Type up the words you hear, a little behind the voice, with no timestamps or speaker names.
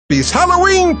Guppies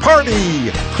Halloween Party!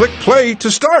 Click play to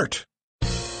start.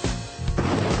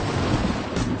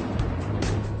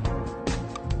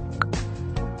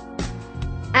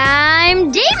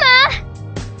 I'm Dima.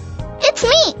 It's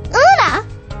me, Una.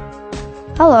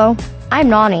 Hello, I'm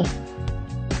Nani.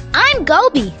 I'm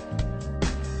Gobi.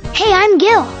 Hey, I'm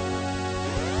Gil.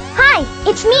 Hi,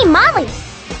 it's me, Molly.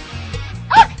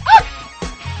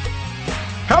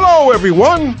 Hello,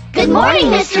 everyone. Good morning,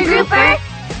 Mr. Grouper.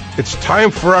 It's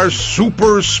time for our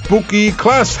super spooky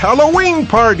class Halloween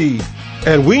party,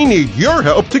 and we need your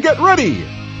help to get ready.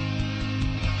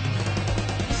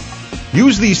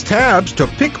 Use these tabs to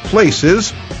pick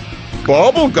places,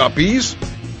 bubble guppies,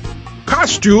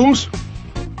 costumes,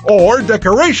 or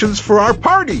decorations for our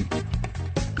party.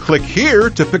 Click here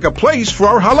to pick a place for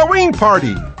our Halloween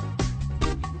party.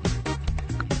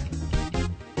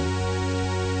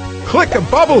 Click a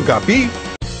bubble guppy,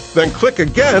 then click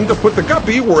again to put the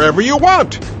guppy wherever you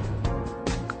want.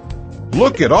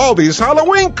 Look at all these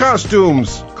Halloween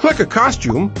costumes. Click a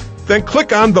costume, then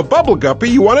click on the bubble guppy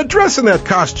you want to dress in that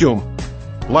costume.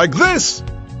 Like this.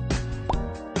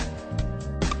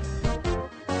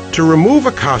 To remove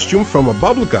a costume from a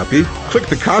bubble guppy, click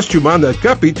the costume on that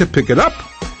guppy to pick it up,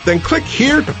 then click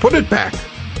here to put it back.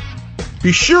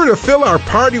 Be sure to fill our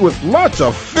party with lots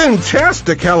of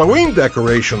fantastic Halloween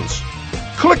decorations.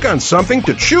 Click on something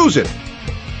to choose it,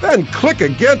 then click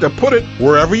again to put it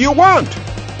wherever you want.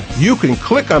 You can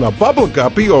click on a bubble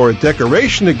guppy or a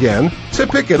decoration again to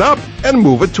pick it up and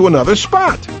move it to another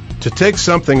spot. To take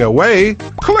something away,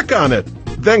 click on it,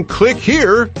 then click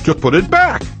here to put it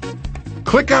back.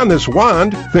 Click on this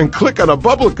wand, then click on a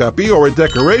bubble guppy or a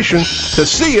decoration to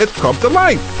see it come to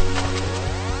life.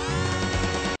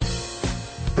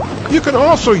 You can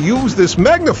also use this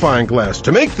magnifying glass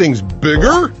to make things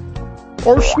bigger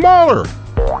or smaller.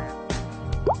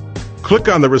 Click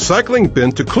on the recycling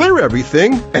bin to clear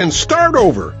everything and start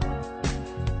over.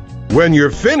 When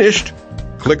you're finished,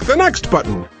 click the next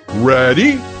button.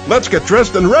 Ready? Let's get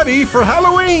dressed and ready for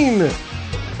Halloween!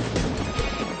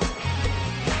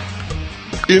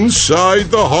 Inside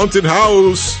the haunted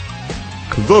house,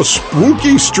 the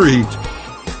spooky street,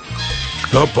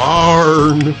 the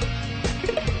barn,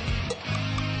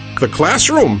 the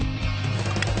classroom,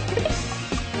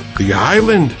 the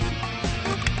island,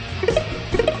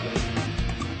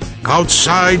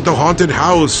 outside the haunted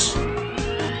house,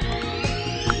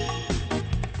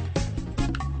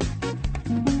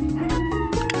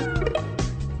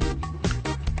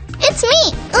 It's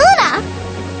me, Una.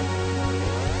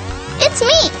 It's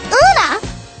me, Una.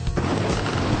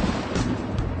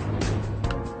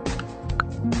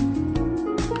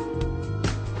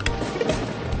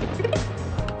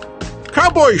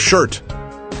 cowboy shirt,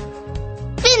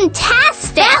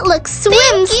 Fantastic. That looks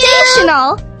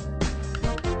swim-stational.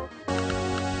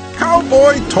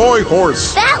 cowboy toy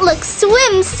horse, That looks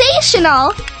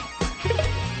swim-sational.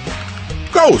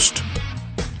 ghost,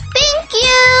 Thank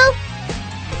you.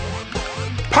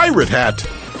 pirate hat,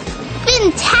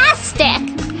 Fantastic.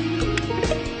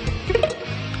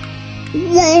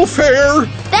 wolf hair,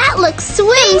 That looks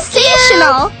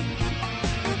swim-stational.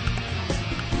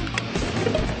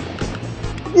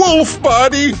 wolf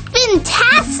body,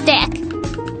 Fantastic.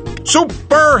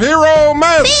 superhero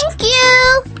mask, Thank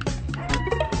you.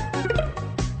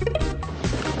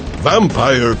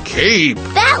 vampire cape,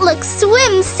 That looks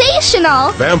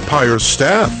swim-sational. vampire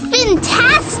staff,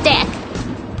 Fantastic.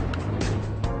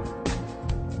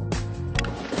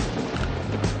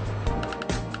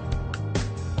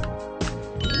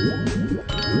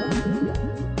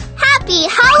 Happy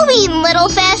Halloween, little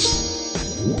fish.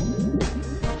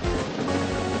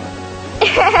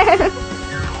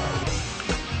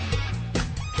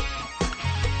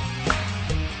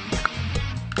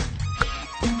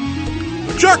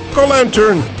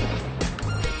 jack-o'-lantern,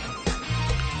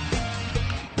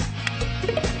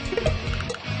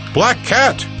 black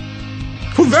cat.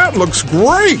 Oh, that looks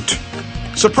great!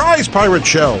 Surprise pirate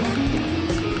shell,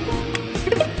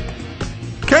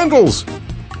 candles,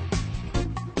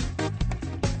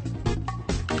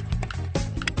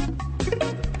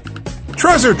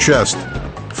 treasure chest.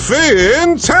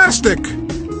 Fantastic!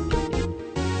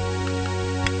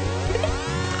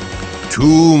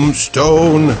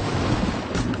 Tombstone.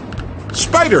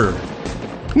 Spider.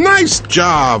 Nice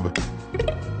job!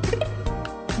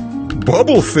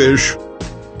 Bubblefish.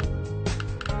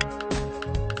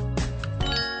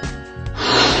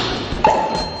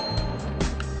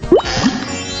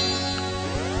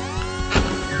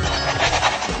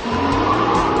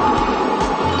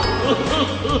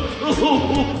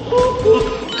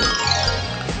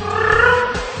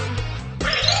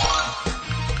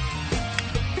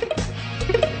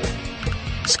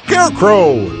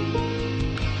 Scarecrow.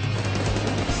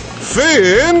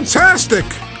 Fantastic.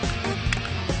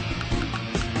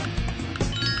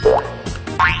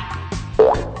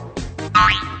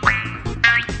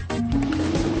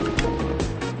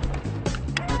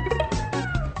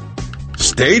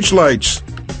 Stage lights.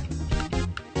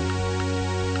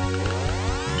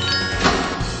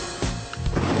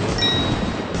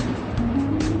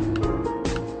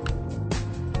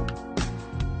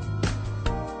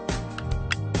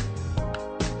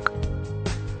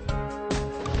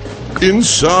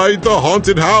 Inside the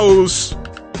haunted house.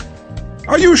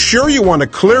 Are you sure you want to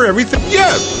clear everything?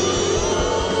 Yes.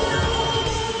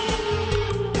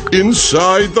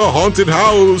 Inside the haunted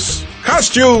house.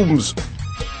 Costumes.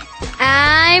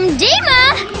 I'm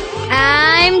Dima.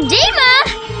 I'm Dima.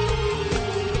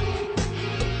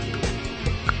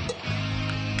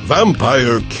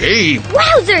 Vampire cape.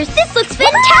 Wowzers, this looks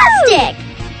fantastic.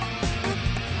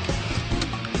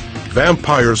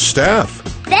 Vampire staff.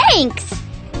 Thanks.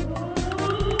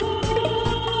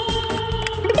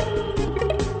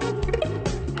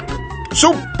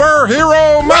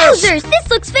 Superhero mask. Wowzers, this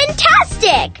looks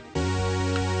fantastic.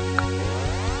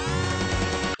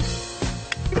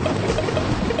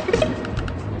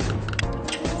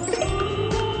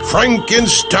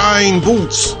 Frankenstein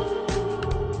boots.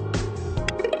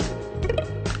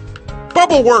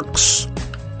 Bubbleworks.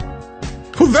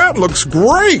 Oh, that looks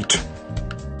great.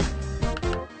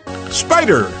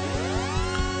 Spider.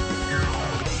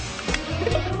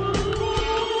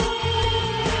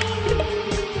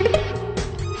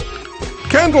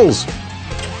 Candles.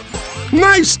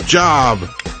 Nice job.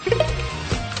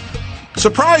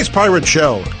 Surprise pirate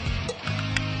shell.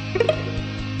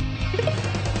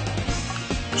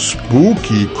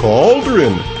 Spooky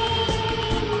cauldron.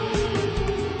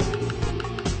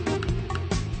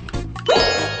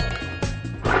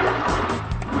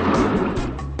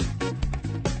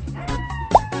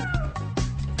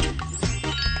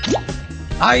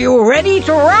 Are you ready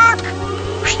to rock?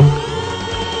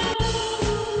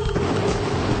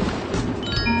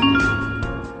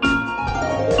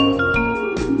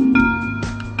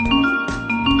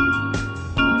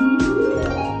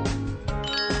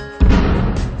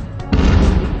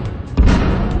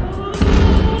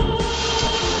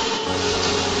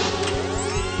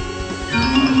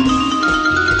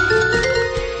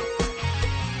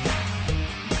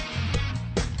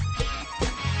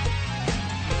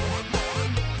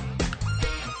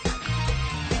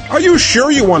 Are you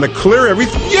sure you want to clear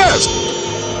everything? Yes!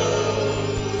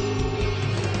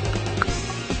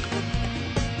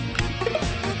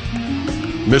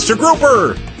 Mr.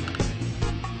 Grouper!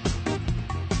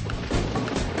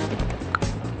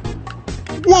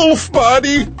 Wolf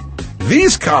body!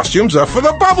 These costumes are for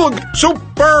the bubble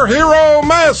superhero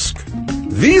mask!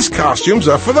 These costumes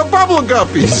are for the bubble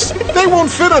guppies! They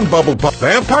won't fit on bubble pop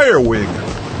vampire wig!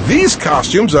 These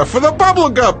costumes are for the bubble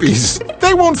guppies!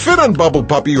 They won't fit on Bubble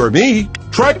Puppy or me.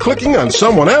 Try clicking on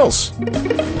someone else.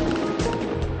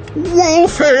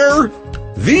 Wolf hair!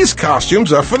 These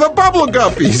costumes are for the bubble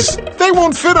guppies. They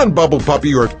won't fit on Bubble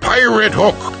Puppy or pirate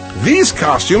hook. These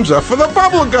costumes are for the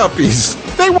bubble guppies.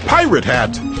 They pirate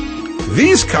hat.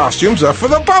 These costumes are for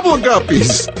the bubble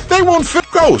guppies. They won't fit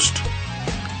ghost.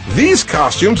 These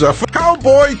costumes are for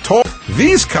cowboy toy.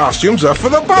 These costumes are for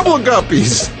the bubble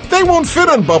guppies. They won't fit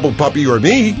on Bubble Puppy or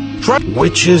me. Try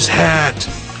witch's hat.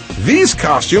 These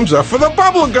costumes are for the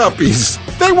bubble guppies.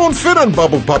 They won't fit on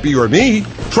Bubble Puppy or me.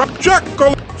 Try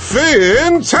jackal.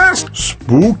 Fantastic.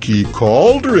 Spooky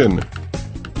cauldron.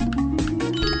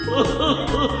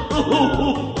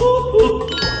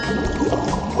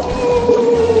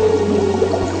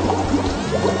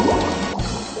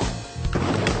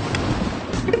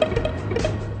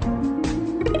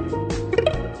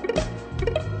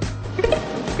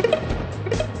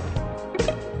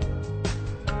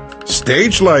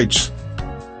 Stage lights.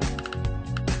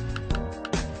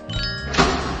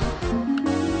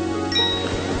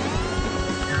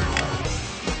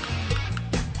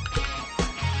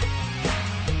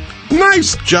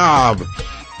 Nice job!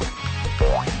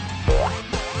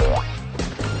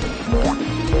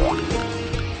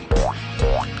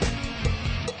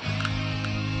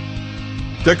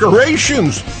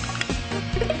 Decorations.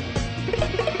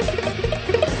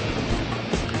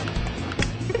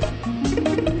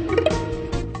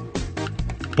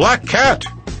 Black cat.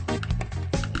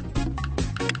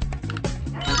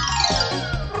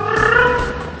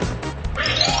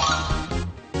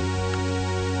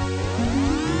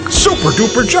 Super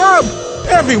duper job!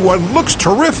 Everyone looks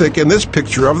terrific in this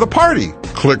picture of the party.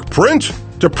 Click print.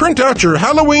 to print out your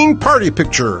Halloween party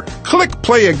picture. Click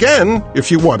play again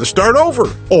if you want to start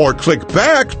over, or click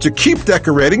back to keep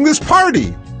decorating this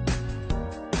party.